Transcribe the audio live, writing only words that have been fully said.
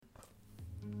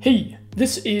Hey,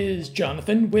 this is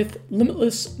Jonathan with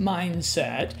Limitless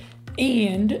Mindset,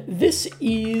 and this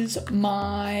is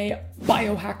my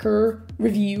biohacker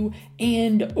review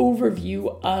and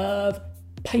overview of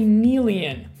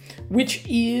Pinealion, which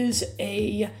is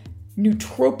a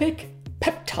nootropic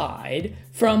peptide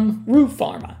from Rue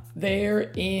Pharma.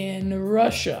 They're in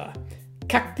Russia.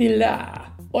 Как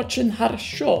дела? Очень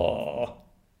хорошо.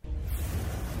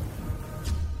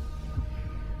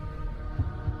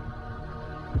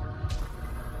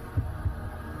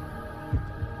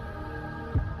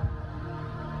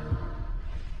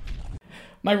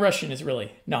 My Russian is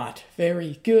really not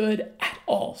very good at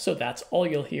all, so that's all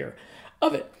you'll hear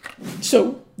of it.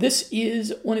 So this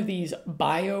is one of these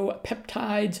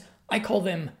biopeptides. I call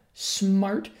them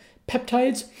smart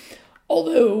peptides,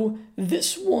 although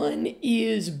this one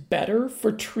is better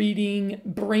for treating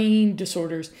brain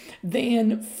disorders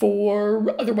than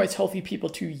for otherwise healthy people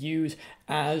to use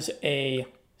as a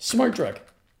smart drug.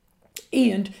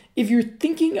 And if you're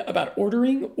thinking about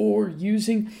ordering or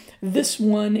using this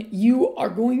one, you are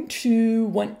going to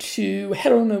want to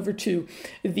head on over to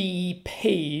the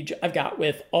page I've got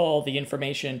with all the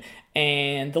information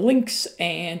and the links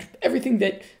and everything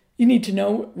that you need to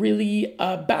know really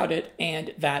about it.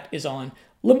 And that is on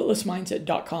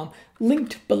limitlessmindset.com,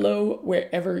 linked below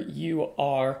wherever you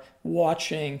are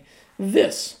watching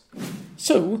this.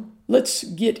 So let's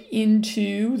get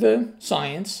into the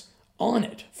science on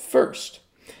it. First,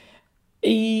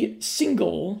 a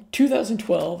single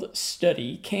 2012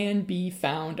 study can be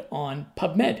found on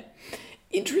PubMed.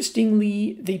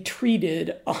 Interestingly, they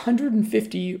treated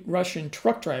 150 Russian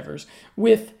truck drivers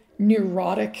with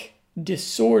neurotic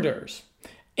disorders.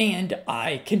 And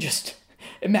I can just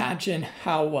imagine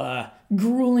how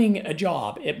grueling a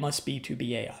job it must be to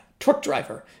be a truck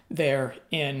driver there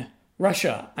in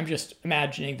Russia. I'm just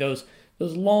imagining those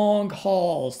long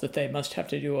hauls that they must have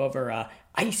to do over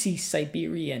icy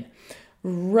Siberian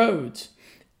roads.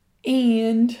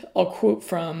 And I'll quote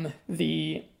from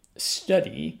the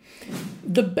study,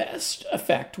 the best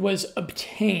effect was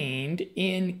obtained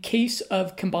in case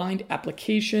of combined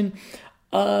application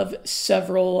of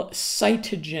several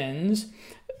cytogens,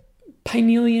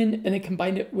 Pinealion, and they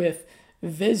combined it with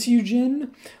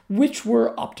Vesugen, which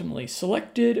were optimally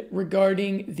selected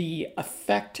regarding the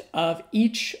effect of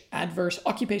each adverse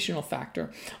occupational factor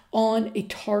on a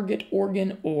target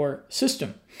organ or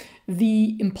system.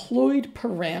 The employed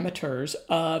parameters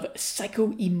of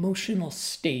psycho-emotional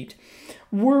state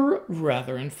were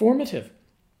rather informative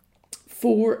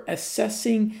for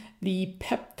assessing the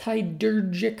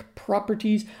peptidergic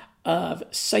properties of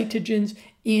cytogens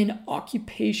in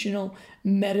occupational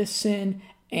medicine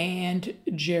and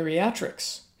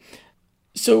geriatrics.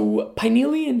 So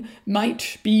Pinealion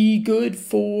might be good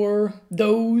for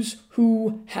those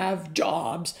who have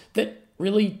jobs that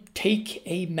really take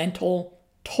a mental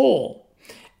toll.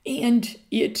 And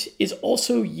it is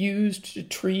also used to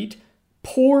treat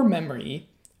poor memory,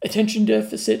 attention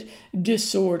deficit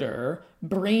disorder,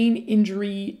 brain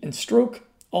injury and stroke,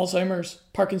 Alzheimer's,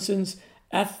 Parkinson's,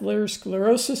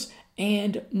 atherosclerosis,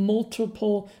 and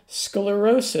multiple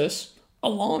sclerosis,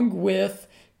 along with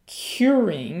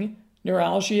curing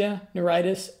neuralgia,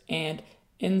 neuritis, and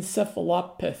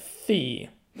encephalopathy.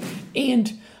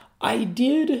 And I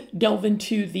did delve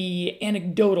into the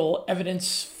anecdotal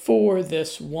evidence for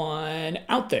this one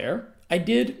out there. I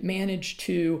did manage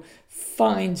to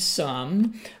find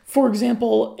some. For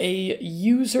example, a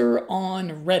user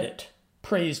on Reddit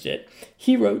praised it.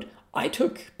 He wrote, I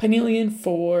took Pinealion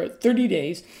for 30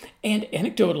 days, and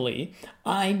anecdotally,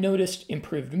 I noticed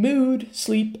improved mood,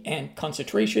 sleep, and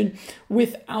concentration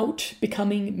without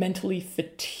becoming mentally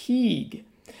fatigued.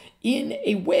 In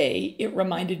a way, it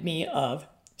reminded me of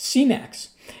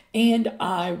CMAX, and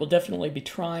I will definitely be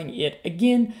trying it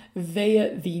again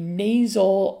via the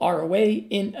nasal ROA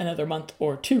in another month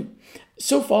or two.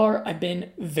 So far, I've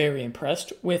been very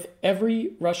impressed with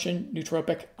every Russian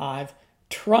nootropic I've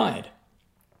tried.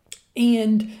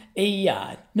 And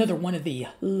another one of the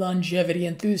longevity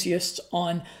enthusiasts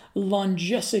on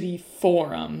Longevity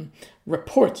Forum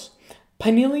reports,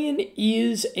 Pinealion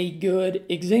is a good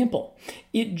example.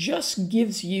 It just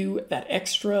gives you that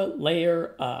extra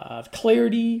layer of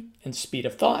clarity and speed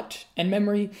of thought and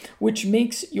memory, which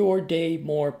makes your day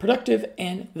more productive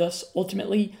and thus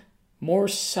ultimately more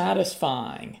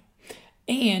satisfying.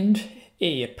 And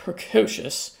a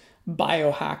precocious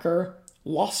biohacker,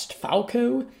 Lost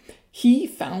Falco, he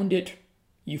found it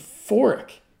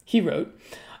euphoric. He wrote,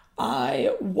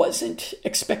 I wasn't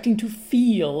expecting to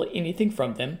feel anything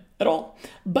from them at all,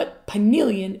 but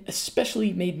Pinealion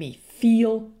especially made me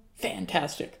feel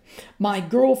fantastic. My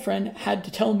girlfriend had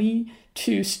to tell me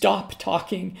to stop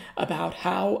talking about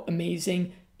how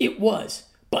amazing it was,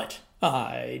 but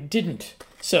I didn't.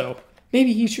 So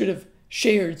maybe he should have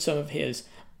shared some of his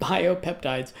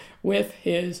biopeptides with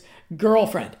his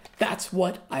girlfriend. That's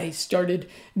what I started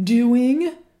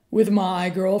doing with my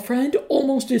girlfriend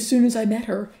almost as soon as I met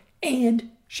her, and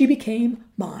she became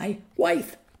my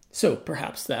wife. So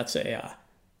perhaps that's a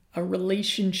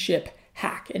relationship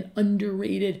hack, an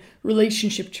underrated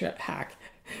relationship hack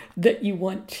that you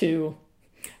want to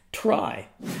try.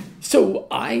 So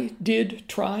I did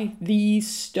try these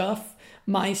stuff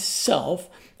myself.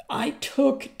 I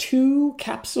took 2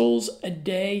 capsules a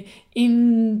day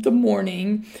in the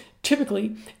morning,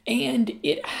 typically, and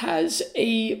it has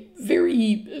a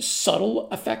very subtle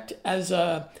effect as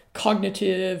a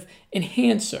cognitive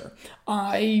enhancer.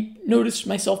 I noticed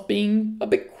myself being a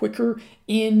bit quicker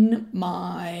in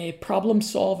my problem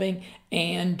solving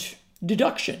and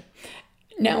deduction.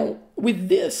 Now, with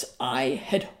this, I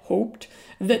had hoped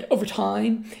that over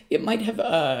time it might have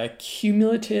a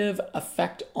cumulative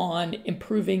effect on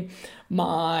improving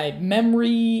my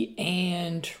memory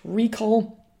and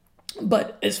recall,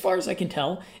 but as far as I can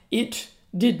tell, it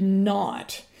did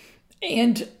not.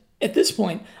 And at this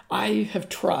point, I have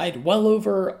tried well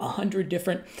over 100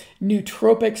 different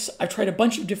nootropics. I've tried a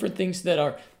bunch of different things that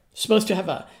are supposed to have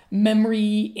a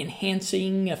memory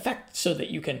enhancing effect so that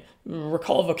you can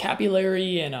recall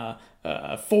vocabulary in a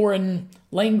foreign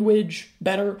language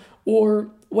better or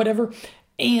whatever.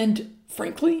 And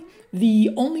frankly,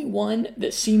 the only one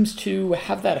that seems to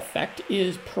have that effect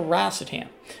is paracetam.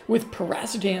 With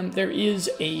paracetam, there is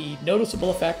a noticeable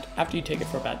effect after you take it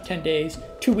for about 10 days,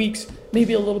 2 weeks,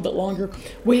 maybe a little bit longer,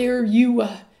 where you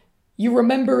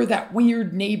remember that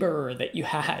weird neighbor that you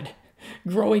had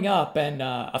growing up and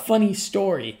a funny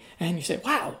story, and you say,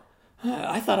 "Wow,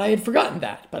 I thought I had forgotten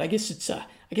that, but I guess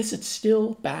it's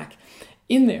still back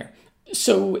in there."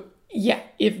 So yeah,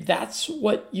 if that's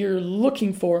what you're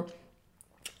looking for,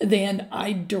 then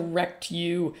I direct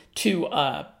you to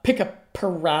pick up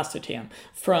paracetam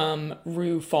from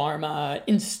Rue Pharma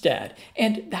instead.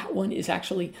 And that one is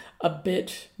actually a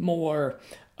bit more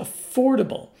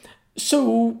affordable.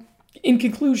 So in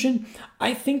conclusion,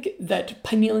 I think that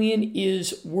Pinelion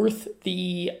is worth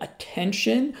the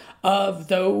attention of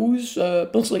those,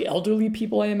 mostly elderly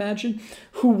people, I imagine,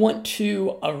 who want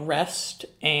to arrest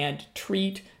and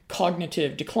treat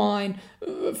cognitive decline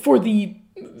for the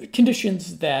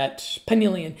conditions that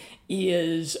Pinelion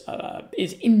is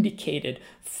indicated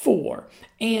for.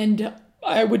 And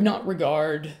I would not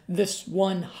regard this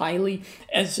one highly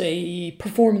as a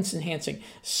performance-enhancing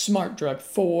smart drug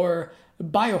for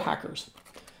biohackers.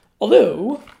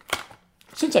 Although,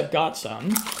 since I've got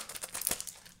some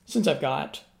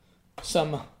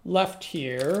left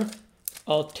here,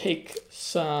 I'll take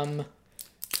some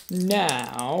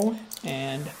now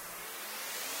and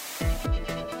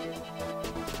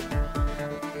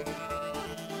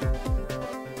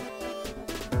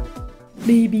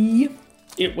maybe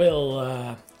it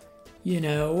will,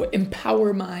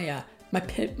 empower my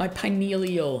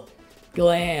pineal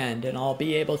gland, and I'll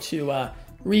be able to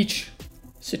reach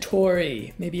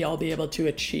Satori. Maybe I'll be able to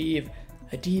achieve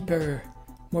a deeper,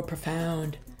 more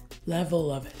profound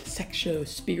level of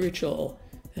sexo-spiritual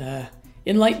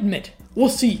enlightenment. We'll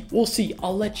see.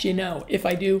 I'll let you know. If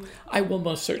I do, I will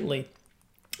most certainly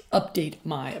update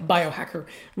my biohacker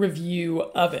review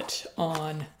of it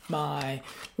on my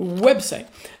website.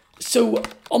 So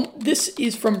this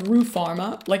is from Rue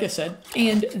Pharma, like I said,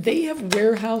 and they have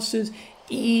warehouses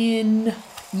in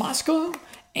Moscow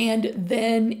and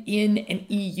then in an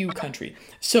EU country.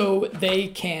 So they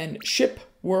can ship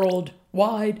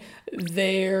worldwide.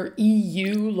 Their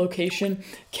EU location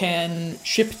can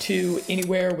ship to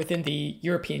anywhere within the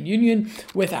European Union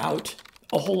without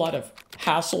a whole lot of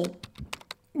hassle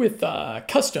with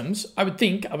customs, I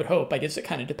would hope. I guess it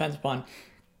kind of depends upon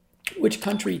which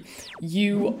country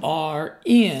you are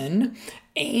in.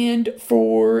 And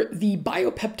for the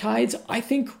biopeptides, I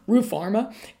think Rue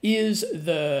Pharma is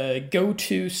the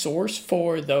go-to source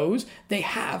for those. They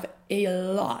have a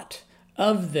lot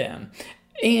of them.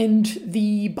 And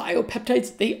the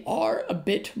biopeptides, they are a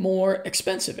bit more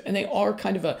expensive, and they are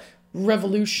kind of a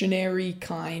revolutionary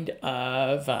kind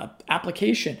of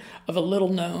application of a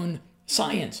little-known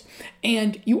science.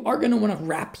 And you are going to want to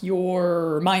wrap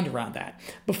your mind around that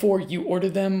before you order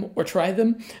them or try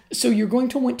them. So you're going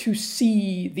to want to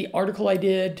see the article I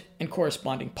did and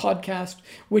corresponding podcast,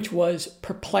 which was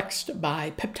Perplexed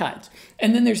by Peptides.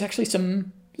 And then there's actually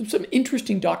some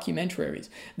interesting documentaries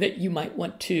that you might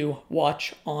want to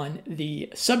watch on the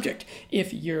subject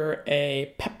if you're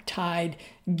a peptide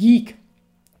geek.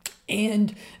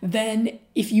 And then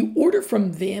if you order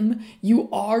from them, you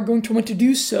are going to want to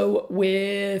do so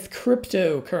with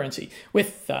cryptocurrency,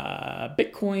 with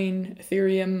Bitcoin,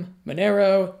 Ethereum,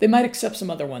 Monero. They might accept some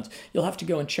other ones. You'll have to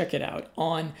go and check it out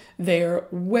on their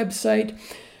website.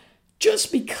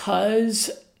 Just because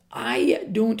I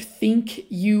don't think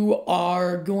you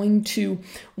are going to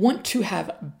want to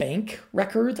have bank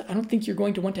records. I don't think you're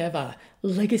going to want to have a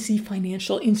legacy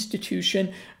financial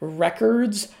institution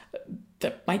records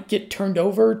that might get turned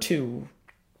over to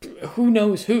who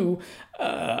knows who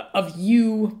of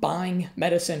you buying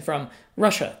medicine from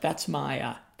Russia. That's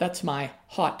my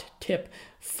hot tip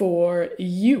for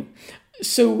you.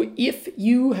 So if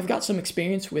you have got some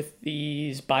experience with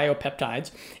these biopeptides,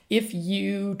 if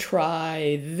you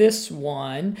try this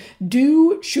one,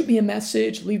 do shoot me a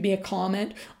message, leave me a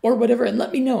comment or whatever, and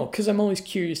let me know, because I'm always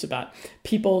curious about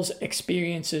people's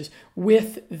experiences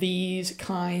with these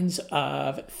kinds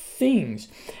of things.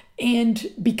 And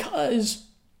because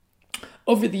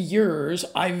over the years,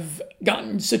 I've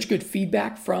gotten such good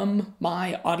feedback from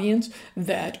my audience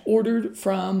that ordered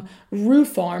from Rue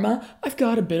Pharma. I've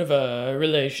got a bit of a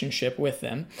relationship with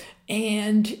them.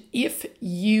 And if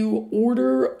you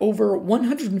order over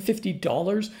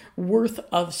 $150 worth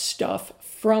of stuff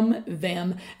from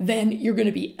them, then you're going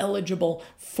to be eligible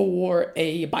for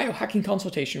a biohacking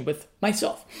consultation with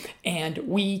myself. And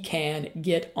we can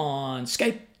get on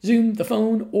Skype, Zoom, the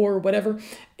phone, or whatever,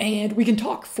 and we can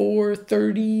talk for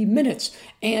 30 minutes.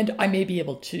 And I may be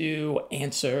able to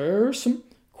answer some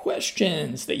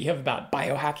questions that you have about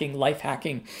biohacking, life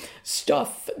hacking,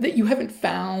 stuff that you haven't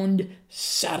found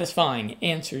satisfying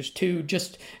answers to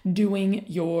just doing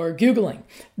your Googling.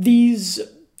 These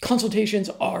consultations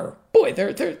are,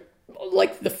 they're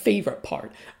like the favorite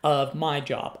part of my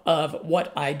job, of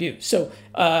what I do. So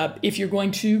if you're going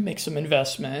to make some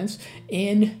investments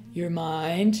in your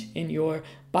mind, in your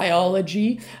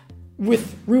biology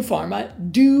with Rue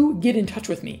Pharma, do get in touch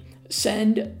with me.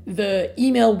 Send the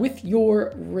email with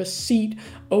your receipt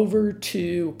over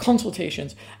to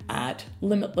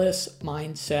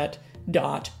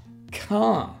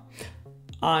consultations@limitlessmindset.com.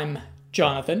 I'm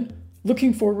Jonathan,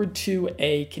 looking forward to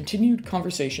a continued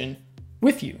conversation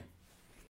with you.